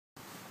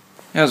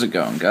How's it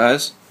going,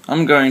 guys?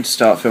 I'm going to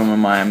start filming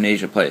my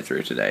Amnesia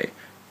playthrough today,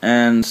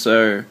 and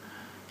so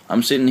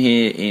I'm sitting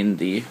here in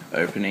the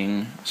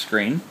opening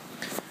screen.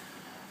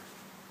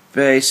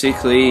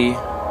 Basically, I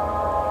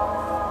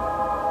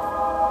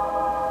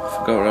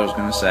forgot what I was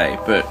going to say,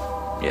 but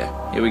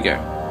yeah, here we go.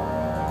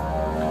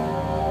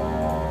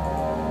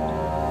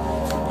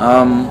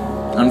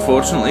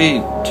 Unfortunately,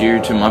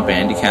 due to my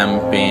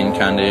Bandicam being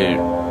kind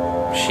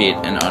of shit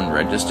and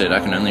unregistered, I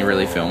can only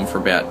really film for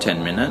about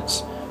 10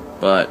 minutes,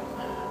 but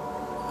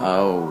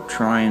I'll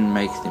try and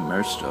make the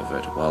most of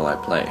it while I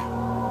play.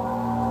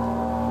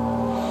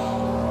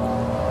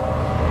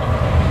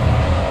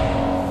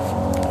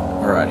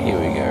 Alright, here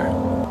we go.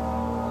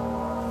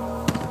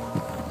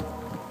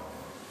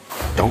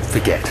 Don't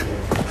forget,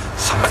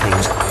 some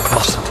things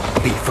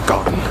mustn't be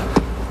forgotten.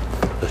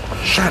 The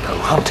shadow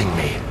hunting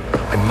me.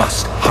 I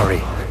must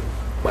hurry.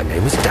 My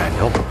name is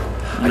Daniel.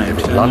 I live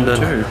in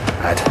London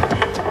at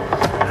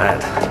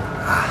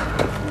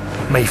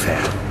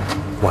Mayfair.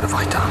 What have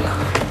I done?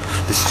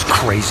 This is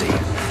crazy.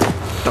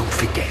 Don't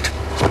forget.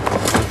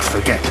 Don't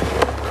forget.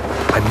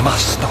 I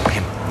must stop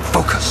him.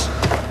 Focus.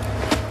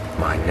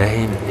 My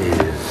name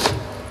is...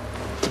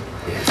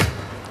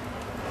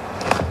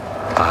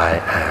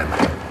 I am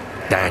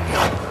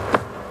Daniel.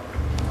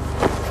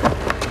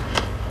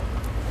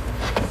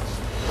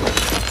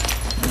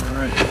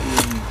 Alright,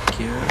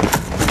 here we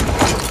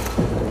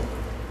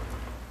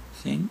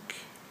go.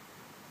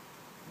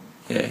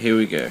 Yeah, here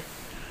we go.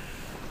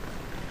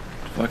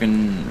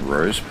 Fucking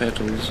rose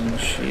petals and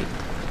shit.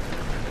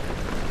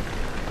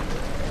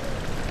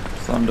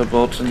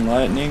 Thunderbolts and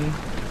lightning.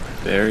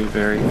 Very,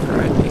 very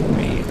frightening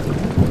me.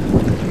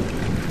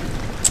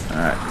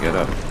 Alright, get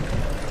up.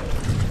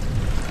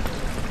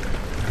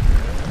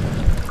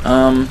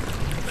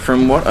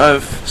 From what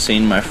I've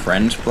seen my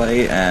friends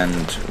play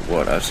and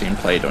what I've seen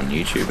played on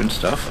YouTube and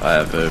stuff, I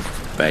have a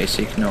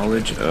basic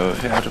knowledge of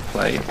how to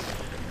play.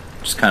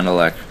 Just kinda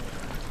like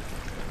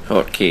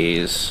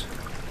hotkeys,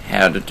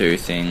 how to do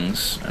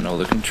things, and all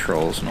the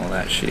controls and all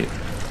that shit.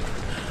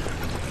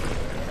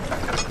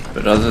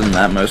 But other than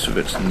that, most of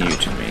it's new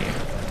to me.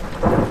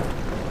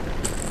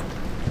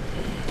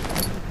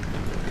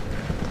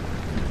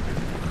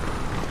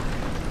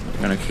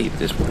 I'm gonna keep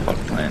this pot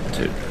plant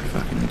to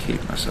fucking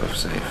keep myself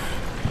safe.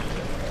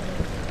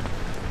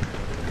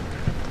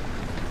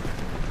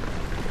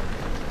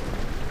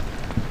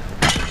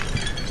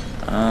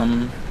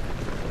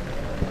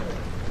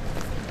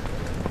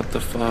 What the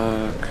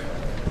fuck?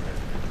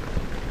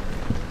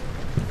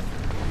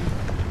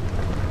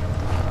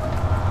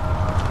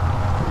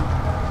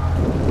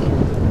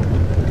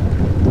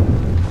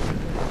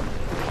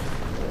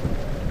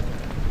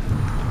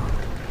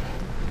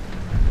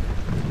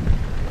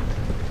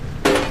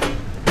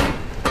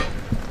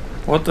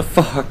 What the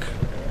fuck?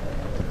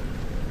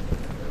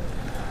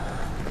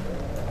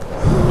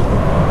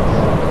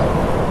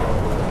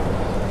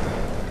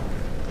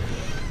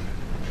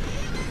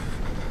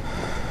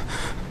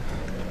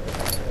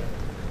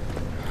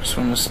 I just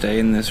want to stay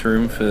in this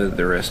room for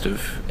the rest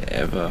of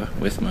ever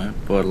with my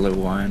bottle of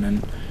wine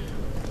and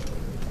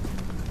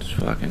just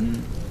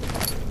fucking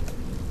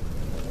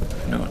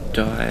not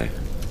die.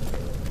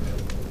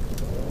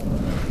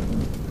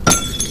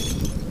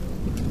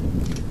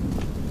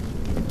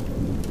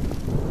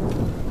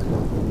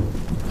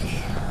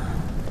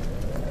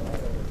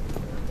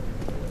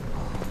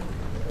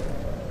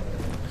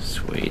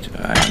 Sweet,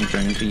 I am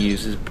going to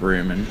use this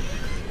broom and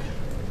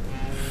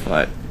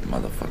fight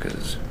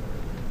motherfuckers.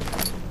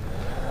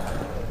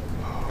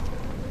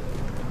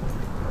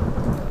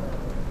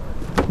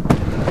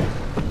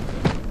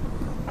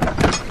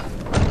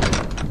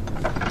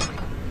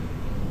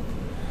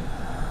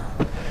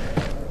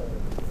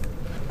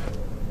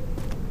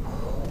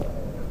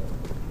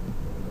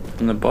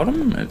 From the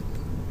bottom,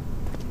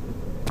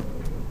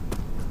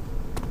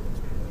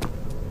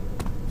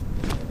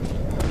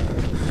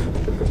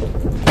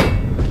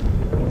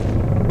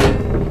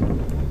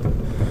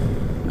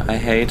 I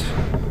hate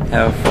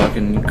how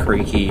fucking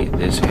creaky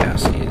this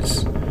house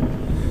is.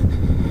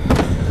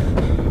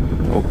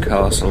 Or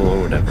castle,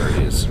 or whatever it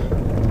is.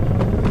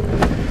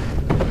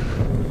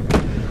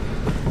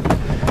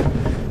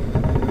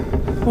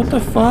 What the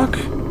fuck?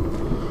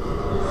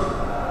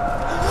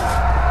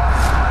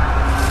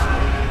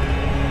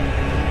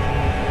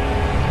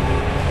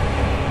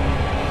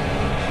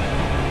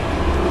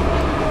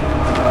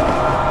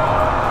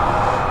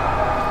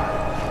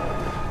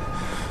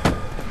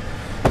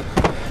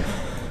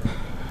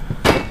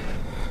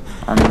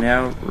 I'm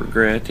now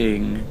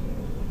regretting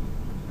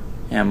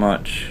how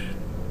much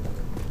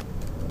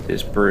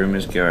this broom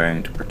is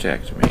going to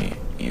protect me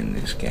in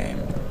this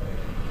game.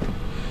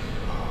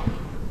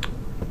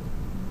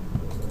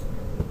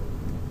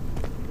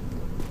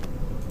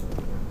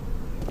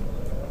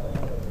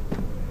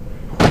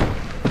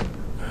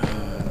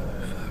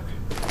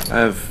 I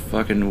have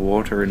fucking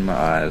water in my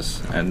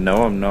eyes, and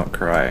no, I'm not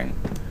crying.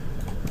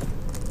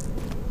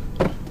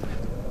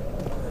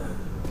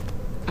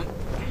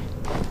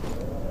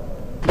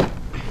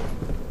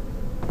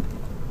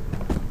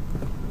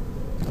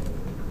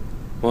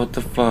 What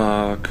the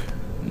fuck?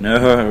 No.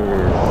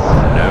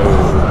 No.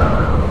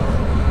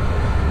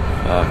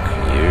 Fuck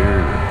you.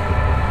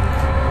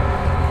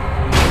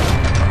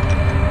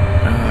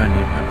 Oh, I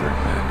need my brick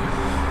back.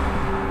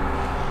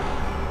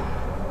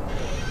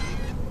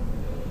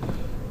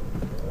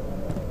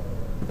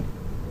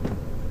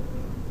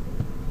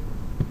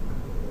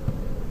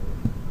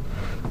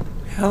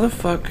 How the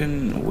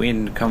fucking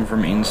wind come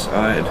from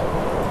inside?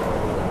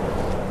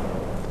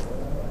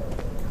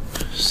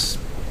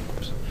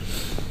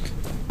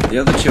 The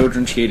other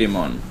children cheered him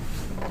on,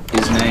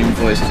 his name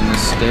voiced in a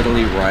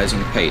steadily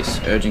rising pace,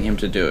 urging him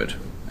to do it.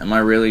 Am I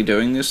really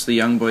doing this? The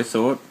young boy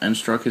thought, and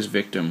struck his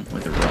victim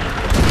with a rock.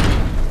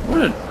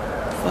 What a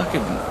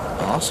fucking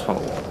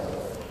asshole.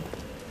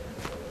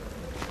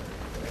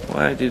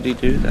 Why did he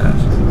do that?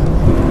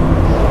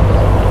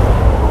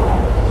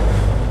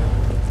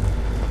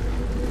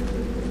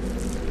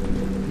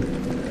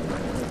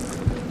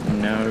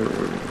 No.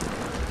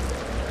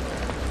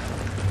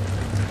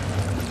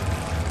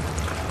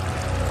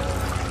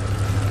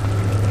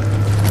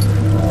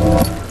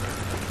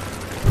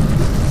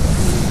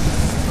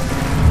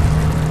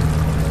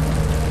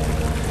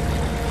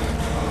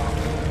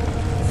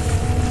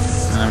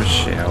 Have a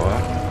shower.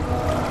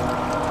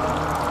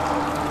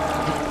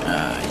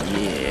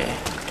 Yeah.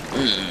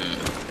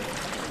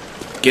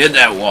 Get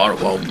that water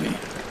off me.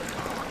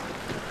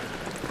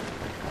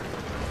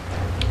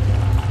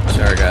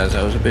 Sorry guys,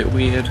 that was a bit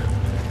weird.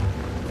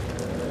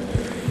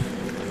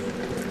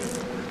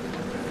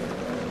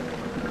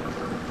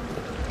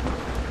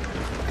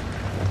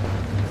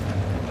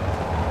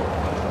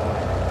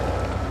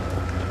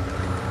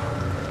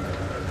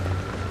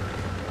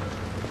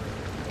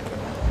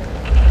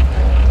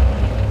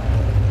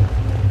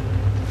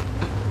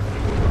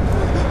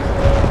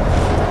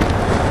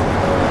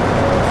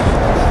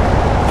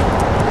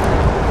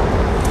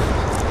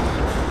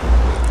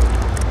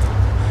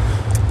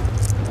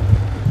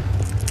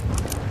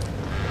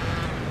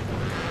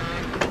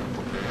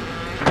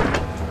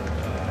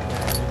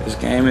 This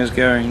game is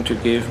going to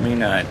give me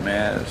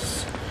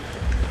nightmares.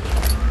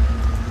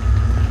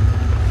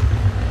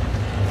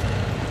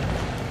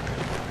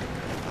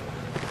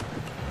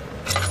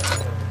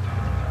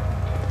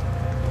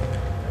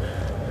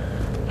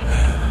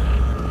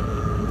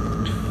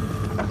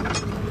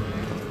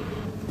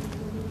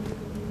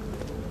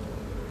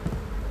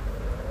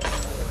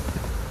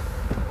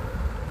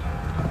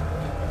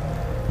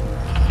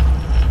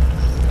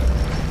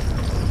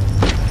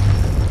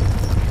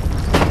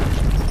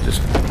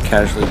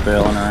 Casually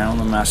barreling around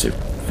the massive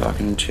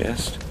fucking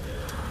chest.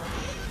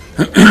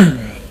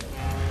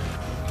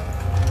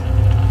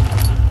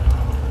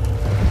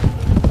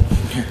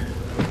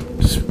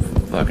 Just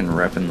fucking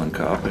repping the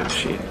carpet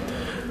shit.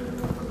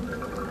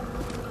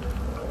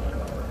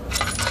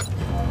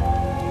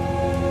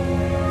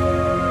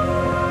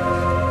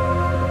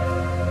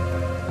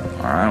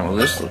 Alright, well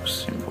this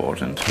looks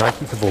important.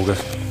 19th of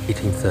August,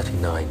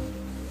 1839.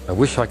 I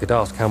wish I could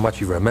ask how much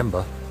you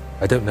remember.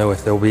 I don't know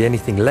if there will be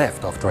anything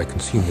left after I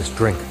consume this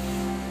drink.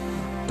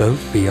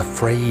 Don't be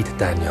afraid,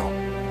 Daniel.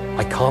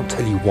 I can't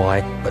tell you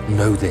why, but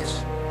know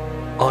this.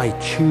 I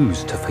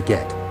choose to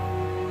forget.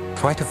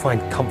 Try to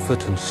find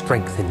comfort and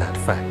strength in that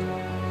fact.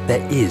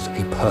 There is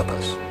a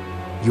purpose.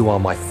 You are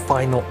my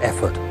final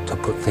effort to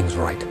put things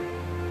right.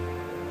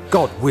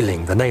 God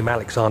willing, the name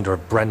Alexander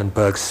of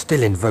Brandenburg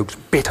still invokes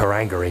bitter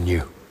anger in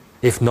you.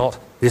 If not,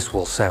 this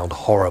will sound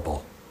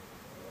horrible.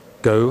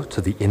 Go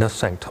to the inner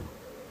sanctum.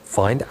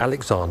 Find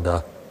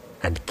Alexander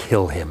and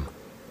kill him.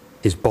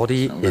 His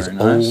body is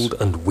old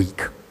and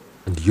weak,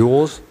 and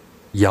yours,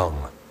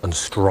 young and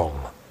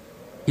strong.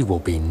 He will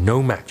be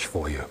no match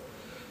for you.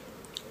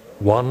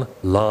 One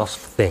last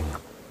thing.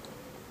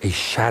 A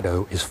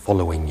shadow is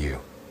following you.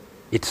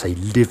 It's a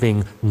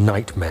living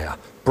nightmare,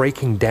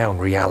 breaking down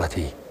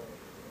reality.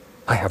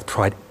 I have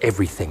tried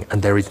everything,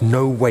 and there is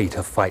no way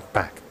to fight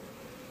back.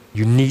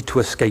 You need to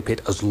escape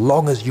it as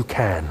long as you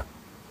can.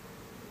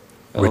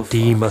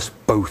 Redeem us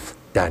both,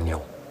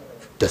 Daniel.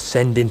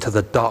 Descend into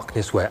the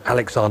darkness where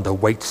Alexander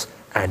waits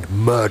and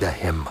murder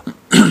him.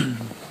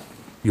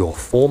 Your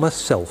former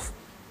self,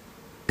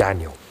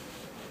 Daniel.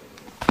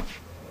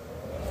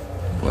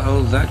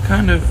 Well, that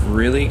kind of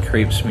really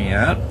creeps me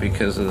out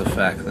because of the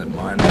fact that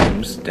my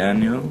name's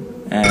Daniel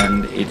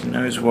and it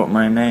knows what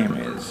my name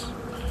is.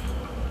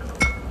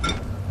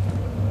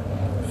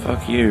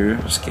 Fuck you,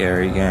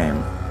 scary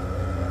game.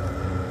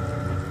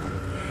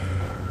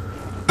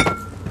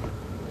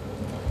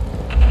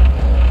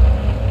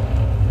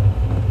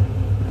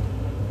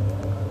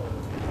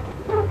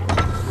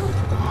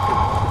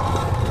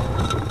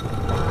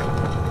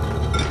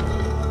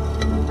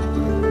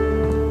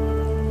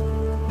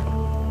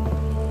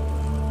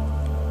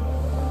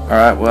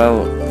 Alright,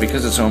 well,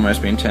 because it's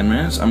almost been 10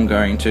 minutes, I'm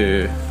going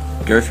to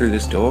go through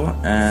this door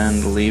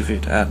and leave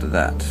it at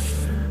that.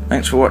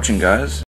 Thanks for watching, guys.